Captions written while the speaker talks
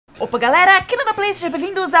Opa galera, aqui na Nandaaplay, sejam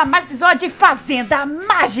bem-vindos a mais um episódio de Fazenda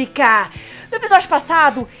Mágica. No episódio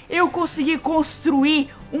passado, eu consegui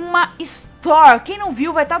construir uma store. Quem não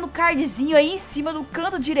viu, vai estar no cardzinho aí em cima do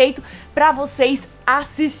canto direito pra vocês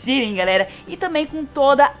assistirem, galera. E também com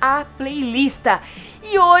toda a playlist.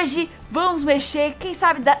 E hoje vamos mexer, quem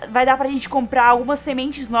sabe vai dar pra gente comprar algumas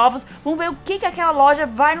sementes novas. Vamos ver o que aquela loja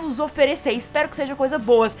vai nos oferecer. Espero que seja coisa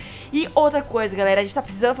boas. E outra coisa, galera, a gente tá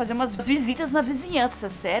precisando fazer umas visitas na vizinhança,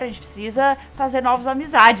 sério. A gente precisa fazer novas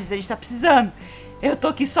amizades, a gente tá precisando. Eu tô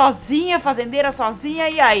aqui sozinha, fazendeira sozinha,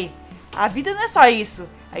 e aí? A vida não é só isso.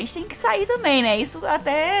 A gente tem que sair também, né? Isso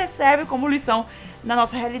até serve como lição na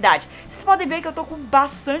nossa realidade. Vocês podem ver que eu tô com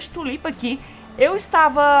bastante tulipa aqui. Eu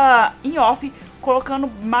estava em off, colocando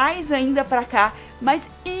mais ainda pra cá, mas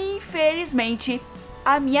infelizmente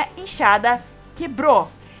a minha enxada quebrou.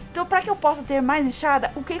 Então pra que eu possa ter mais enxada,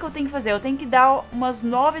 o que eu tenho que fazer? Eu tenho que dar umas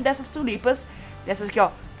 9 dessas tulipas, dessas aqui ó,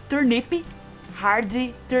 turnip,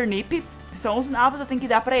 hard turnip, são os nabos, eu tenho que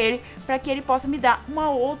dar pra ele, pra que ele possa me dar uma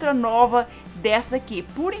outra nova dessa daqui.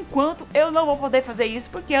 Por enquanto eu não vou poder fazer isso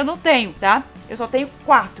porque eu não tenho, tá? Eu só tenho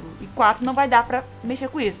 4 e 4 não vai dar pra mexer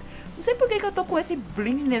com isso. Não sei por que eu tô com esse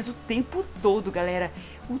blindness o tempo todo, galera.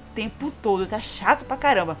 O tempo todo, tá chato pra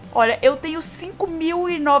caramba. Olha, eu tenho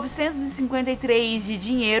 5.953 de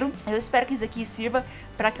dinheiro. Eu espero que isso aqui sirva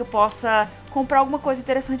pra que eu possa comprar alguma coisa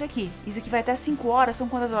interessante aqui. Isso aqui vai até 5 horas, são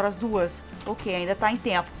quantas horas? 2? Ok, ainda tá em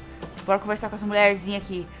tempo. Bora conversar com essa mulherzinha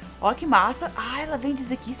aqui. Ó que massa. Ah, ela vem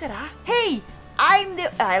disso aqui, será? Hey!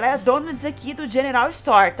 ela é dona disso aqui do General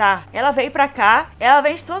Store, tá? Ela veio pra cá, ela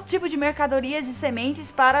vende todo tipo de mercadorias de sementes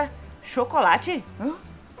para chocolate?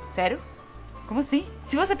 Sério? Como assim?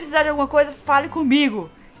 Se você precisar de alguma coisa, fale comigo.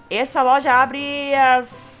 Essa loja abre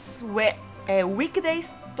as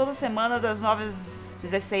weekdays toda semana das 9 às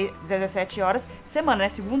 17 horas. Semana, né?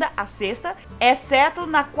 Segunda a sexta, exceto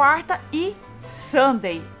na quarta e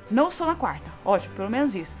Sunday. Não só na quarta. Ótimo, pelo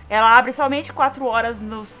menos isso. Ela abre somente 4 horas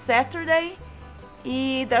no Saturday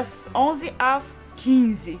e das 11 às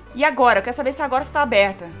 15. E agora? Eu quero saber se agora está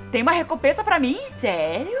aberta. Tem uma recompensa pra mim?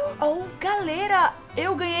 Sério? Oh, galera,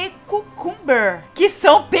 eu ganhei cucumber, que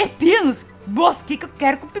são pepinos. Nossa, o que eu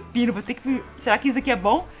quero com pepino? Vou ter que... Será que isso aqui é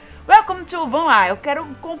bom? Welcome to... Vamos lá, eu quero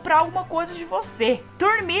comprar alguma coisa de você.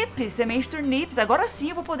 Turnips, semente turnips. Agora sim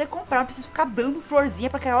eu vou poder comprar. Não preciso ficar dando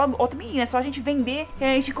florzinha pra aquela outra menina. É só a gente vender e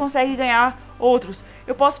a gente consegue ganhar outros.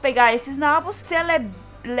 Eu posso pegar esses nabos.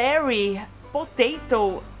 Celery,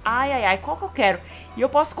 potato. Ai, qual que eu quero? E eu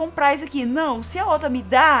posso comprar esse aqui. Não, se a outra me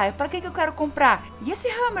dá, pra que eu quero comprar? E esse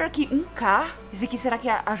hammer aqui, 1K? Esse aqui, será que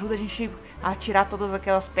ajuda a gente a tirar todas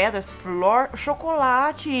aquelas pedras? Flor,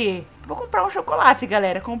 chocolate. Vou comprar um chocolate,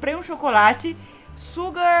 galera. Comprei um chocolate.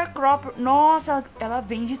 Sugar crop. Nossa, ela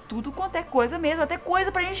vende tudo quanto é coisa mesmo. Até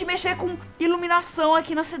coisa pra gente mexer com iluminação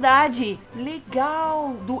aqui na cidade.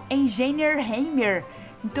 Legal. Do Engineer Hammer.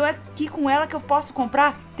 Então é aqui com ela que eu posso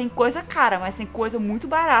comprar. Tem coisa cara, mas tem coisa muito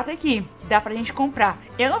barata aqui. Dá pra gente comprar.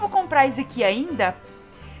 Eu não vou comprar esse aqui ainda.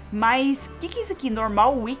 Mas o que é isso aqui?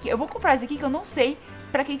 Normal Wiki? Eu vou comprar esse aqui que eu não sei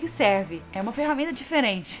pra que serve. É uma ferramenta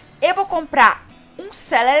diferente. Eu vou comprar um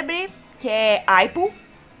celery, que é apple.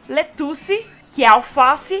 Lettuce, que é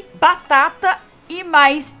alface. Batata e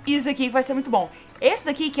mais isso aqui que vai ser muito bom. Esse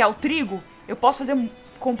daqui, que é o trigo, eu posso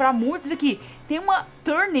comprar muitos aqui. Tem uma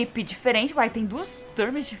turnip diferente, tem 2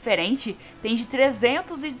 turnips diferentes. Tem de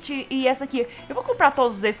 300 e essa aqui. Eu vou comprar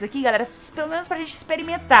todos esses aqui, galera, pelo menos pra gente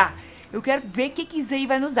experimentar. Eu quero ver o que isso aí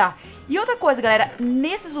vai nos dar. E outra coisa, galera,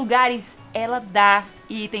 nesses lugares ela dá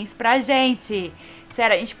itens pra gente.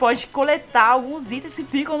 Sério, a gente pode coletar alguns itens que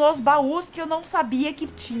ficam nos baús que eu não sabia que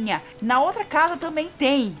tinha. Na outra casa também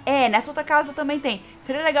tem. Nessa outra casa também tem.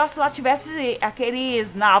 Seria legal se lá tivesse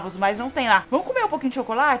aqueles nabos, mas não tem lá. Vamos comer um pouquinho de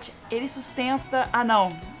chocolate? Ele sustenta... Ah,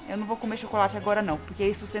 não. Eu não vou comer chocolate agora, não. Porque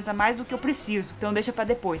ele sustenta mais do que eu preciso. Então deixa pra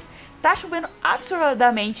depois. Tá chovendo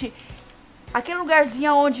absurdamente. Aquele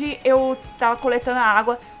lugarzinho onde eu tava coletando a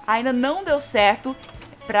água ainda não deu certo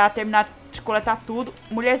pra terminar de coletar tudo.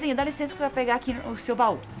 Mulherzinha, dá licença que eu vou pegar aqui o seu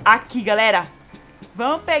baú. Aqui, galera.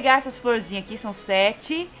 Vamos pegar essas florzinhas aqui. São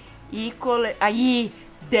 7. E aí,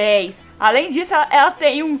 10. Além disso, ela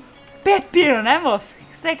tem um pepino, né, moça?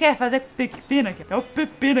 Você quer fazer pepino aqui? É um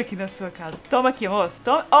pepino aqui na sua casa. Toma aqui, moça.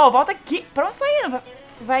 Toma. Ó, volta aqui. Pra onde você tá indo?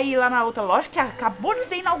 Você vai ir lá na outra loja que acabou de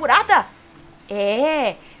ser inaugurada?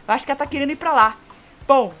 Eu acho que ela tá querendo ir pra lá.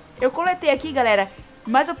 Bom, eu coletei aqui, galera.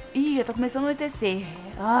 Mas eu... Ih, já tá começando a anoitecer.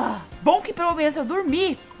 Bom que pelo menos eu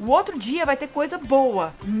dormir, o outro dia vai ter coisa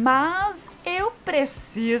boa. Mas eu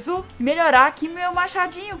preciso melhorar aqui meu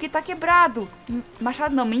machadinho, que tá quebrado.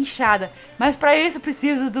 Machado não, minha enxada. Mas pra isso eu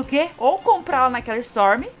preciso do quê? Ou comprar lá naquela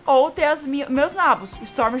Storm, ou ter meus nabos. O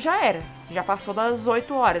Storm já era. Já passou das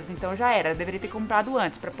 8 horas, então já era. Eu deveria ter comprado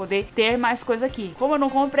antes, pra poder ter mais coisa aqui. Como eu não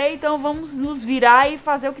comprei, então vamos nos virar e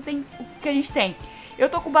fazer o que a gente tem. Eu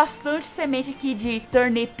tô com bastante semente aqui de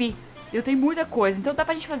turnip. Eu tenho muita coisa, então dá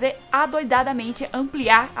pra gente fazer adoidadamente,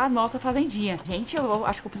 ampliar a nossa fazendinha. Gente, eu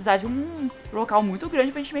acho que eu vou precisar de um local muito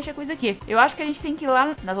grande pra gente mexer com isso aqui. Eu acho que a gente tem que ir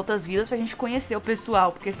lá nas outras vilas pra gente conhecer o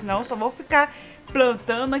pessoal, porque senão eu só vou ficar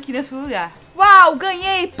plantando aqui nesse lugar. Uau,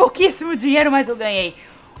 ganhei pouquíssimo dinheiro, mas eu ganhei.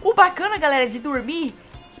 O bacana, galera, de dormir,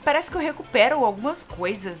 que parece que eu recupero algumas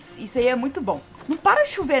coisas. Isso aí é muito bom. Não para de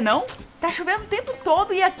chover, não. Tá chovendo o tempo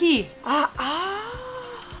todo e aqui.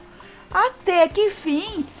 Até que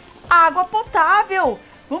fim. Água potável.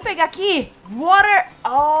 Vamos pegar aqui. Water.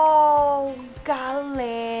 Oh,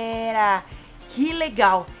 galera. Que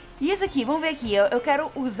legal. E esse aqui, vamos ver aqui. Eu quero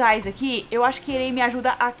usar isso aqui. Eu acho que ele me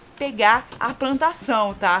ajuda a pegar a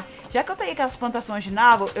plantação, tá? Já que eu tenho aquelas plantações de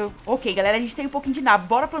nabo, Ok, galera, a gente tem um pouquinho de nabo.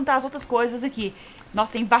 Bora plantar as outras coisas aqui. Nós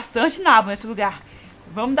tem bastante nabo nesse lugar.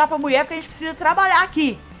 Vamos dar pra mulher porque a gente precisa trabalhar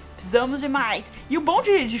aqui. Precisamos de mais. E o bom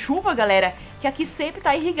de chuva, galera, que aqui sempre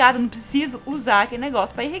tá irrigado. Não preciso usar aquele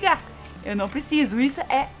negócio pra irrigar. Eu não preciso. Isso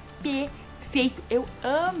é perfeito. Eu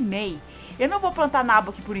amei. Eu não vou plantar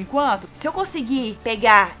nabo aqui por enquanto. Se eu conseguir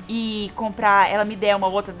pegar e comprar, ela me der uma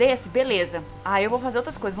outra desse, beleza. Aí eu vou fazer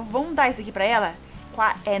outras coisas. Vamos dar isso aqui pra ela.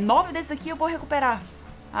 9 desses aqui eu vou recuperar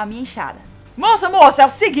a minha enxada. Moça, é o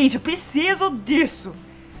seguinte, eu preciso disso.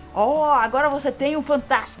 Oh, agora você tem um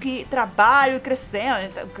fantástico trabalho crescendo.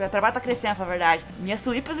 O trabalho tá crescendo, na verdade. Minhas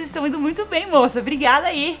tulipas estão indo muito bem, moça. Obrigada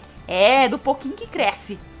aí. É, do pouquinho que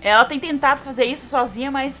cresce. Ela tem tentado fazer isso sozinha,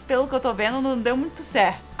 mas pelo que eu tô vendo, não deu muito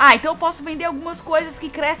certo. Então eu posso vender algumas coisas que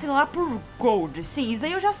crescem lá por gold. Sim, isso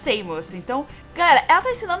aí eu já sei, moça. Então, galera, ela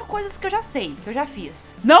tá ensinando coisas que eu já sei, que eu já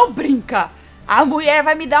fiz. Não brinca! A mulher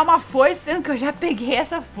vai me dar uma foice, sendo que eu já peguei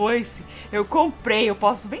essa foice. Eu comprei, eu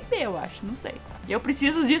posso vender, eu acho, não sei. Eu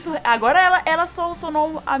preciso disso, agora ela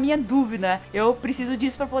solucionou a minha dúvida. Eu preciso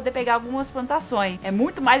disso pra poder pegar algumas plantações. É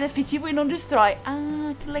muito mais efetivo e não destrói.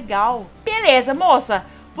 Que legal. Beleza, moça,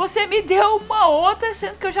 você me deu uma outra,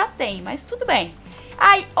 sendo que eu já tenho, mas tudo bem.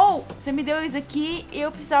 Você me deu isso aqui e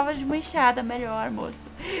eu precisava de uma enxada melhor, moça.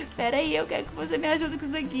 Pera aí, eu quero que você me ajude com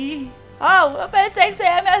isso aqui. Eu pensei que você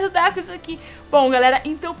ia me ajudar com isso aqui. Bom, galera,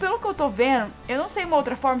 então pelo que eu tô vendo, eu não sei uma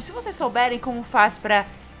outra forma. Se vocês souberem como faz pra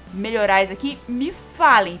melhorar isso aqui, me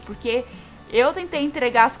falem. Porque eu tentei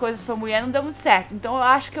entregar as coisas pra mulher, não deu muito certo. Então eu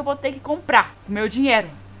acho que eu vou ter que comprar com meu dinheiro.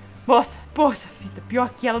 Moça, poxa vida, pior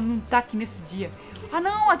que ela não tá aqui nesse dia.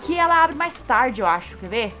 Não, aqui ela abre mais tarde, eu acho. Quer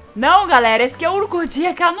ver? Não, galera, esse aqui é o único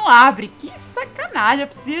dia que ela não abre. Que sacanagem, eu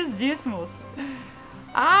preciso disso, moça.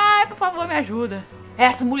 Por favor, me ajuda.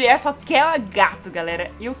 Essa mulher só quer gato, galera.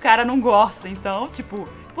 E o cara não gosta. Então, tipo,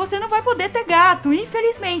 você não vai poder ter gato,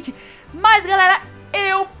 infelizmente. Mas, galera,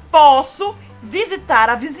 eu posso visitar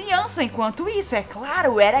a vizinhança enquanto isso. É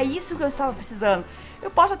claro, era isso que eu estava precisando. Eu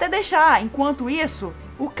posso até deixar, enquanto isso,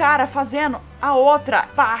 o cara fazendo a outra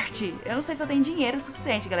parte. Eu não sei se eu tenho dinheiro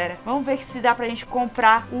suficiente, galera. Vamos ver se dá pra gente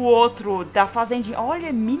comprar o outro da fazendinha.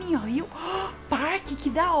 Olha, mini rio. Parque, que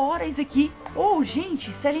da hora isso aqui.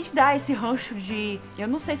 Gente, se a gente dá esse rancho de... Eu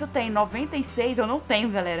não sei se eu tenho 96, eu não tenho,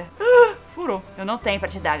 galera. Furou. Eu não tenho pra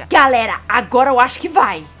te dar. Galera, agora eu acho que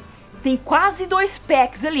vai. Tem quase 2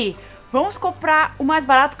 packs ali. Vamos comprar o mais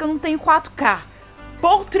barato porque eu não tenho 4K.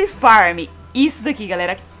 Poultry Farm. Isso daqui,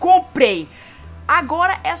 galera, comprei.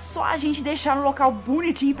 Agora é só a gente deixar no local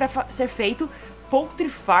bonitinho pra ser feito. Poultry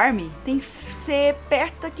Farm tem que ser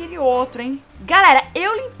perto daquele outro, hein? Galera,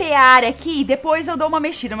 eu limpei a área aqui e depois eu dou uma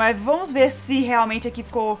mexida, mas vamos ver se realmente aqui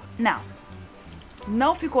ficou...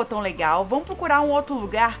 Não ficou tão legal. Vamos procurar um outro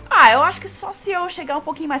lugar. Eu acho que só se eu chegar um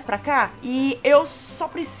pouquinho mais pra cá. E eu só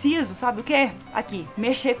preciso, sabe o quê? Aqui,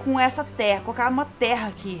 mexer com essa terra, colocar uma terra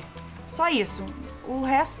aqui. Só isso. O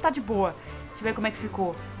resto tá de boa. Deixa eu ver como é que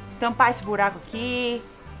ficou. Tampar esse buraco aqui.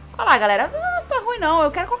 Olha lá, galera. Não tá ruim, não.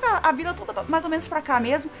 Eu quero colocar a vila toda mais ou menos pra cá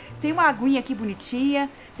mesmo. Tem uma aguinha aqui bonitinha.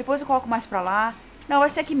 Depois eu coloco mais pra lá. Não,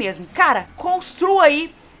 vai ser aqui mesmo. Cara, construa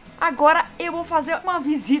aí. Agora eu vou fazer uma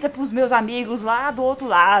visita pros meus amigos lá do outro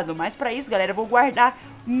lado. Mas pra isso, galera, eu vou guardar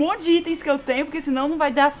um monte de itens que eu tenho, porque senão não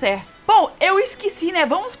vai dar certo. Bom, eu esqueci, né?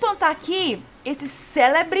 Vamos plantar aqui esse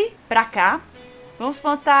célebre pra cá. Vamos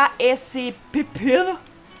plantar esse pepino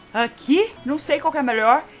aqui, não sei qual que é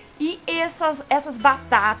melhor. E essas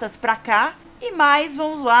batatas pra cá. E mais,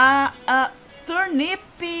 vamos lá, turnip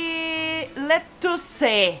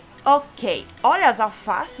lettuce. Ok, olha as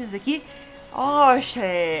alfaces aqui.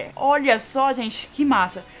 Oxe, olha só, gente, que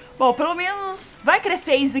massa. Bom, pelo menos vai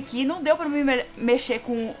crescer isso aqui. Não deu pra me mexer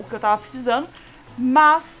com o que eu tava precisando.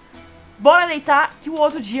 Mas bora deitar que o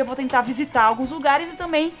outro dia eu vou tentar visitar alguns lugares e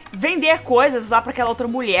também vender coisas lá pra aquela outra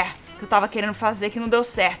mulher que eu tava querendo fazer que não deu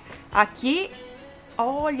certo. Aqui,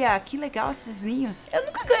 olha, que legal esses ninhos. Eu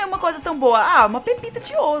nunca ganhei uma coisa tão boa. Ah, uma pepita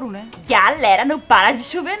de ouro, né? Galera, não para de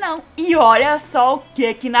chover não. E olha só o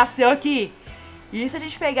que nasceu aqui. E se a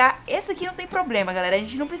gente pegar, esse aqui não tem problema, galera. A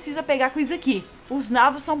gente não precisa pegar com isso aqui. Os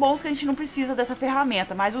navos são bons que a gente não precisa dessa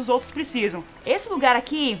ferramenta, mas os outros precisam. Esse lugar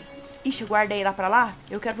aqui, ixi, eu guardei lá pra lá.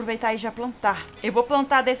 Eu quero aproveitar e já plantar. Eu vou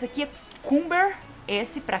plantar desse aqui, cumber,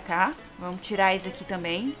 esse pra cá. Vamos tirar esse aqui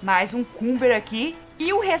também. Mais um cumber aqui.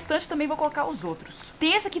 E o restante também vou colocar os outros.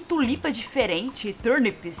 Tem esse aqui, tulipa diferente,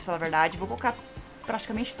 turnips, pra falar a verdade. Vou colocar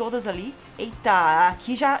praticamente todas ali. Eita,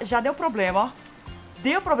 aqui já deu problema, ó.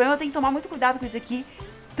 Deu problema, eu tenho que tomar muito cuidado com isso aqui.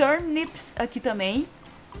 Turnips aqui também.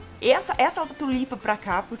 Essa outra tulipa pra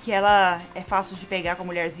cá, porque ela é fácil de pegar com a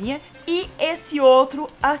mulherzinha. E esse outro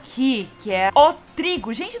aqui, que é o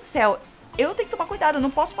trigo. Gente do céu, eu tenho que tomar cuidado, eu não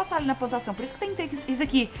posso passar ali na plantação. Por isso que tem que ter isso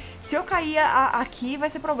aqui. Se eu cair aqui, vai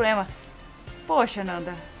ser problema. Poxa,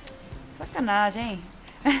 Nanda, sacanagem, hein?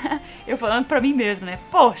 Eu falando pra mim mesmo, né?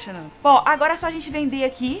 Poxa, Nanda. Bom, agora é só a gente vender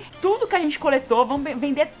aqui tudo que a gente coletou. Vamos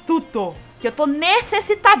vender tudo, que eu tô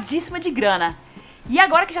necessitadíssima de grana. E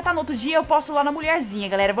agora que já tá no outro dia, eu posso ir lá na mulherzinha,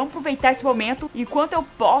 galera. Vamos aproveitar esse momento enquanto eu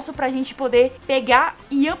posso pra gente poder pegar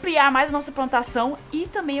e ampliar mais a nossa plantação. E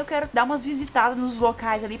também eu quero dar umas visitadas nos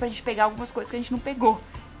locais ali pra gente pegar algumas coisas que a gente não pegou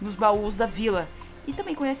nos baús da vila. E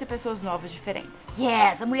também conhecer pessoas novas, diferentes.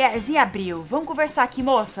 Yes, a mulherzinha abriu. Vamos conversar aqui,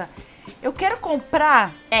 moça. Eu quero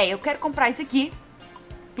comprar... eu quero comprar isso aqui.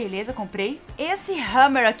 Beleza, comprei. Esse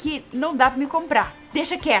hammer aqui não dá pra me comprar.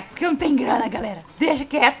 Deixa quieto, porque eu não tenho grana, galera. Deixa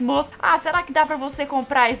quieto, moça. Ah, será que dá pra você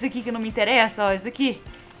comprar esse aqui que não me interessa? Ó, esse aqui.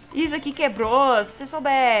 Isso aqui quebrou. Se você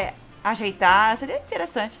souber ajeitar, seria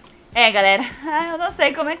interessante. Galera, eu não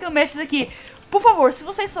sei como é que eu mexo isso aqui. Por favor, se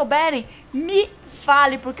vocês souberem, me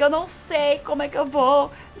fale, porque eu não sei como é que eu vou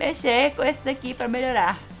mexer com esse daqui pra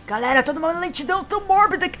melhorar. Galera, tô numa lentidão tão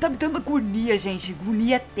mórbida que tá me dando agonia, gente.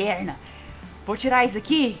 Agonia eterna. Vou tirar isso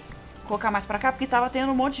aqui, colocar mais pra cá, porque tava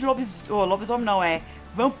tendo um monte de lobisomem não,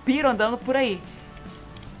 vampiro andando por aí.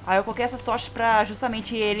 Aí eu coloquei essas tochas pra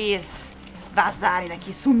justamente eles vazarem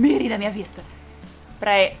daqui, sumirem da minha vista.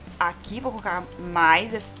 Aqui vou colocar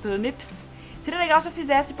mais esses turnips. Seria legal se eu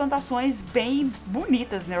fizesse plantações bem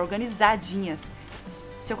bonitas, né, organizadinhas.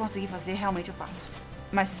 Se eu conseguir fazer, realmente eu faço.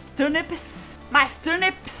 Mais turnips, mais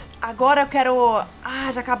turnips. Agora eu quero...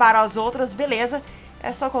 Ah, já acabaram as outras, beleza.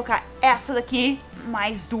 É só colocar essa daqui,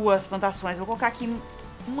 mais duas plantações. Vou colocar aqui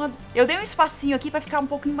uma... Eu dei um espacinho aqui pra ficar um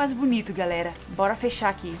pouquinho mais bonito, galera. Bora fechar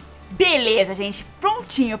aqui. Beleza, gente.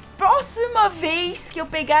 Prontinho. Próxima vez que eu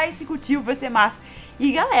pegar esse cultivo vai ser massa.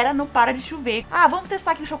 E, galera, não para de chover. Ah, vamos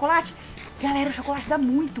testar aqui o chocolate? Galera, o chocolate dá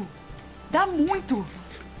muito. Dá muito.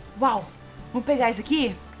 Uau. Vamos pegar isso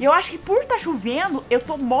aqui. Eu acho que por estar chovendo, eu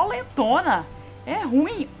tô mó lentona. É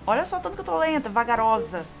ruim. Olha só tanto que eu tô lenta,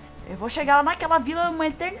 vagarosa. Eu vou chegar lá naquela vila uma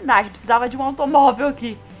eternidade. Precisava de um automóvel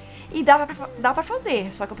aqui. E dá pra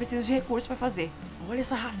fazer. Só que eu preciso de recursos pra fazer. Olha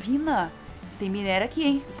essa ravina. Tem minério aqui,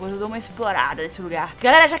 hein? Depois eu dou uma explorada nesse lugar.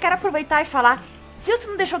 Galera, já quero aproveitar e falar. Se você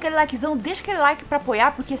não deixou aquele likezão, deixa aquele like pra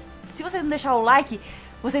apoiar. Porque se você não deixar o like,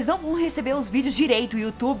 vocês não vão receber os vídeos direito. O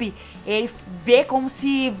YouTube, ele vê como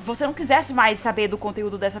se você não quisesse mais saber do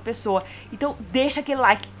conteúdo dessa pessoa. Então deixa aquele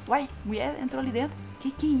like. Uai, mulher entrou ali dentro.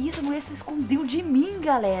 Que é isso? A mulher se escondeu de mim,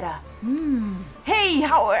 galera. Hey,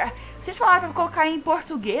 Howard. Vocês falaram pra colocar em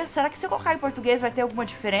português. Será que se eu colocar em português vai ter alguma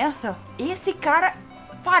diferença? Esse cara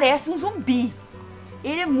parece um zumbi.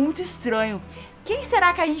 Ele é muito estranho. Quem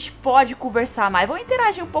será que a gente pode conversar mais? Vou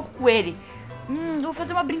interagir um pouco com ele. Vou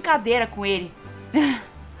fazer uma brincadeira com ele.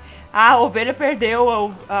 A ovelha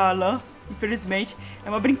perdeu a lã, infelizmente. É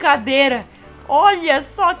uma brincadeira. Olha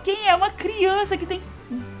só quem é. Uma criança que tem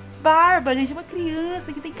barba, gente. Uma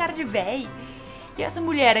criança que tem cara de véi. E essa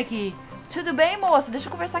mulher aqui? Tudo bem, moça? Deixa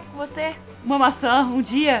eu conversar aqui com você. Uma maçã, um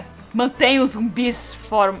dia mantenha os zumbis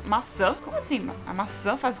fora. Maçã? Como assim? A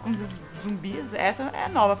maçã faz com os zumbis? Essa é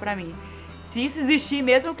nova pra mim. Se isso existir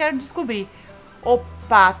mesmo, eu quero descobrir.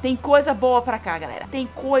 Opa, tem coisa boa pra cá, galera. Tem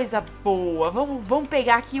coisa boa. Vamos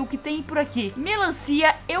pegar aqui o que tem por aqui.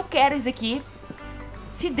 Melancia, eu quero isso aqui.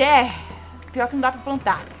 Se der, pior que não dá pra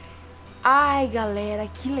plantar. Ai, galera,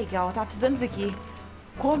 que legal. Eu tava precisando disso aqui.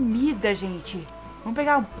 Comida, gente. Vamos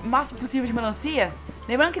pegar o máximo possível de melancia.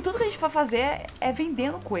 Lembrando que tudo que a gente vai fazer é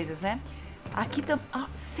vendendo coisas, né? Aqui também...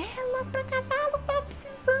 cela pra cavalo, tá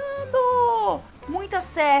precisando. faltou muita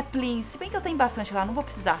saplings. Se bem que eu tenho bastante lá, não vou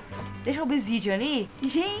precisar. Deixa o obsidian ali.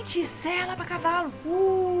 Gente, sela pra cavalo.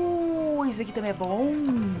 Isso aqui também é bom.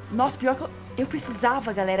 Nossa, pior que eu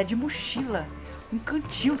precisava, galera, de mochila. Um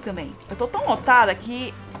cantil também. Eu tô tão lotada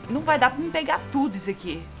que não vai dar pra me pegar tudo isso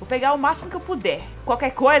aqui. Vou pegar o máximo que eu puder.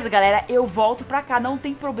 Qualquer coisa, galera, eu volto pra cá. Não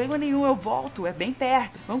tem problema nenhum, eu volto. É bem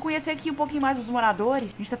perto. Vamos conhecer aqui um pouquinho mais os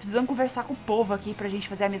moradores. A gente tá precisando conversar com o povo aqui pra gente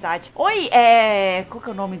fazer amizade. Oi, qual que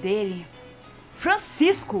é o nome dele?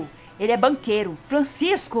 Francisco. Ele é banqueiro.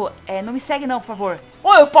 Francisco, não me segue não, por favor.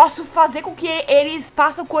 Ou eu posso fazer com que eles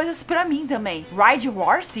façam coisas pra mim também. Ride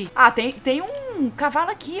horse? Ah, tem um cavalo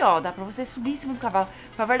aqui, ó. Dá pra você subir em cima do cavalo.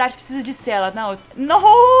 Na verdade, precisa de cela. Não,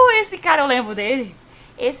 esse cara eu lembro dele.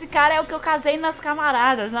 Esse cara é o que eu casei nas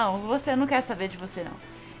camaradas. Não, você não quer saber de você, não.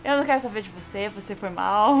 Eu não quero saber de você. Você foi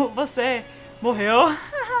mal. Você morreu.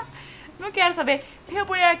 Não quero saber. Tem a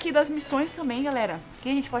mulher aqui das missões também, galera. O que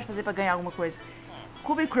a gente pode fazer pra ganhar alguma coisa?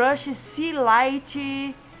 Cube Crush, Sea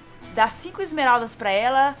Light, dá 5 esmeraldas pra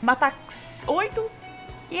ela, matar 8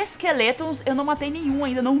 esqueletos, eu não matei nenhum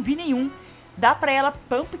ainda, não vi nenhum. Dá pra ela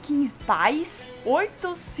Pumpkin Pies,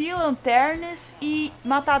 8 Sea Lanterns e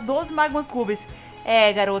matar 12 Magma Cubes.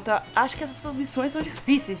 Garota, acho que essas suas missões são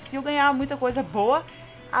difíceis, se eu ganhar muita coisa boa,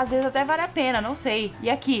 às vezes até vale a pena, não sei. E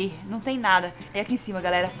aqui, não tem nada. E aqui em cima,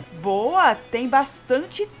 galera. Boa, tem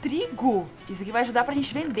bastante trigo. Isso aqui vai ajudar pra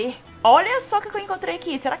gente vender. Olha só o que eu encontrei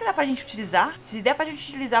aqui. Será que dá pra gente utilizar? Se der pra gente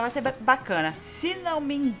utilizar, vai ser bacana. Se não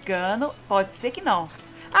me engano, pode ser que não.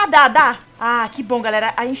 Ah, dá. Ah, que bom,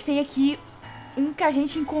 galera. A gente tem aqui um que a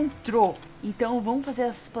gente encontrou. Então vamos fazer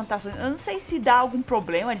as plantações. Eu não sei se dá algum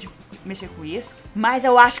problema de mexer com isso, mas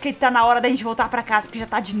eu acho que tá na hora da gente voltar pra casa, porque já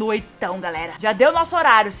tá de noitão, galera. Já deu nosso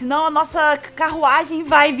horário, senão a nossa carruagem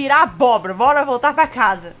vai virar abóbora. Bora voltar pra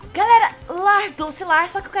casa. Galera, doce lar,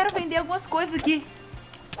 só que eu quero vender algumas coisas aqui.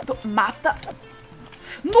 Mata.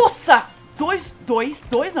 Nossa! Dois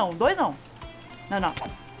não. Não.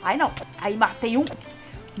 Aí não. Aí matei um.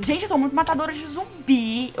 Gente, eu tô muito matadora de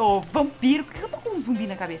zumbi. Ou vampiro. Por que eu tô com um zumbi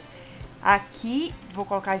na cabeça? Aqui, vou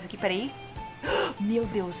colocar isso aqui, peraí. Meu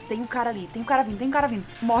Deus, tem um cara ali, tem um cara vindo.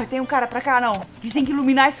 Morre, tem um cara pra cá, não. A gente tem que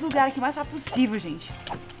iluminar esse lugar aqui o mais rápido possível, gente.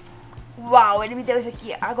 Uau, ele me deu isso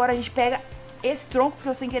aqui. Agora a gente pega esse tronco que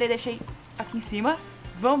eu sem querer deixei aqui em cima.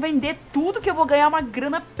 Vamos vender tudo que eu vou ganhar uma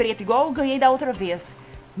grana preta, igual eu ganhei da outra vez.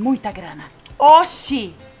 Muita grana.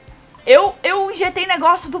 Oxi! Eu injetei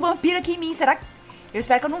negócio do vampiro aqui em mim, será que... Eu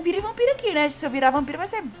espero que eu não vire vampiro aqui, né? Se eu virar vampiro vai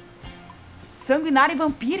ser... sanguinário e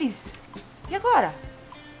vampiros. E agora?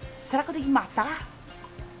 Será que eu tenho que matar?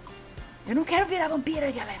 Eu não quero virar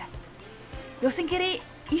vampira, galera. Eu sem querer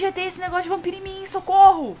injetei esse negócio de vampiro em mim,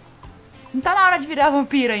 socorro. Não tá na hora de virar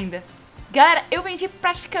vampiro ainda. Galera, eu vendi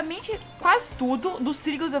praticamente quase tudo. Dos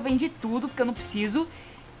trigos eu vendi tudo, porque eu não preciso.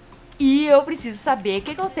 E eu preciso saber o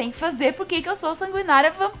que eu tenho que fazer, porque eu sou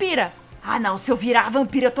sanguinária vampira. Ah não, se eu virar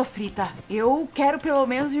vampira eu tô frita. Eu quero pelo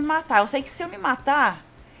menos me matar. Eu sei que se eu me matar...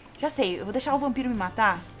 Já sei, eu vou deixar o vampiro me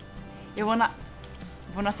matar. Eu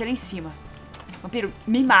vou nascer lá em cima. Vampiro,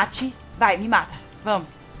 me mate. Vai, me mata. Vamos.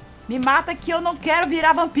 Me mata que eu não quero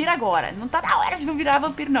virar vampiro agora. Não tá na hora de virar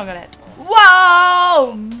vampiro não, galera.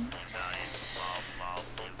 Uau!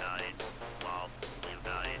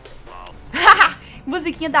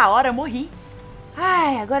 Musiquinha da hora, morri.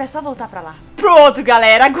 Ai, agora é só voltar pra lá. Pronto,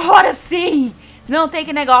 galera, agora sim. Não tem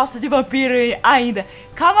que negócio de vampiro ainda.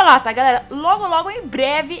 Calma lá, tá, galera? Logo em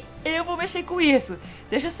breve eu vou mexer com isso.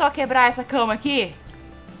 Deixa eu só quebrar essa cama aqui.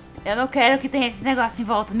 Eu não quero que tenha esse negócio em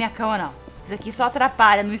volta da minha cama, não. Isso aqui só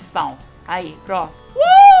atrapalha no spawn. Aí, pronto.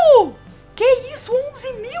 Que isso?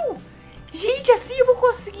 11 mil? Gente, assim eu vou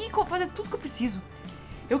conseguir fazer tudo que eu preciso.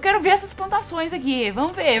 Eu quero ver essas plantações aqui.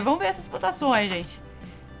 Vamos ver essas plantações, gente.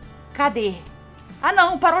 Cadê? Ah,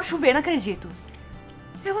 não, parou de chover, não acredito.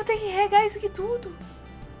 Eu vou ter que regar isso aqui tudo.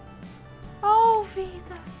 Oh,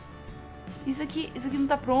 vida. Isso aqui não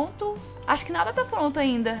tá pronto. Acho que nada tá pronto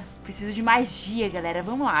ainda. Preciso de magia, galera.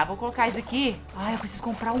 Vamos lá, vou colocar isso aqui. Ai, eu preciso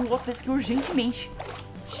comprar um outro desse aqui urgentemente.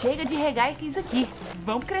 Chega de regar isso aqui.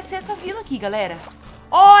 Vamos crescer essa vila aqui, galera.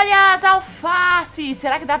 Olha as alfaces.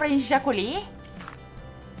 Será que dá pra gente já colher?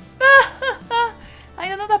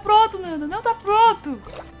 Ainda não tá pronto, Nanda. Não tá pronto.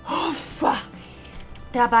 Ufa.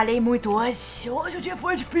 Trabalhei muito hoje. Hoje o dia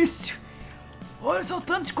foi difícil. Olha só o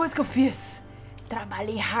tanto de coisa que eu fiz.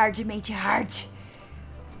 Trabalhei hardmente hard.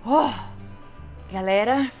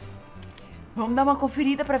 Galera, vamos dar uma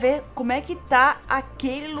conferida pra ver como é que tá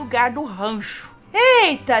aquele lugar do rancho.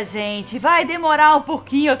 Eita, gente, vai demorar um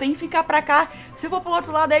pouquinho. Eu tenho que ficar pra cá. Se eu for pro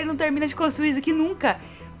outro lado, ele não termina de construir isso aqui nunca.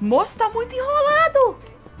 Moço, tá muito enrolado.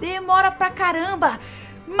 Demora pra caramba.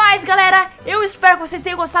 Mas galera, eu espero que vocês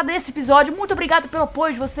tenham gostado desse episódio. Muito obrigado pelo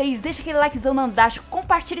apoio de vocês. Deixa aquele likezão nandástico,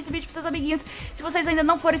 compartilhe esse vídeo com seus amiguinhos. Se vocês ainda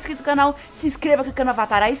não forem inscritos no canal, se inscreva clicando no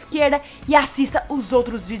avatar à esquerda e assista os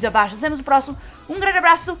outros vídeos abaixo. Nos vemos no próximo. Um grande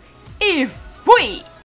abraço e fui!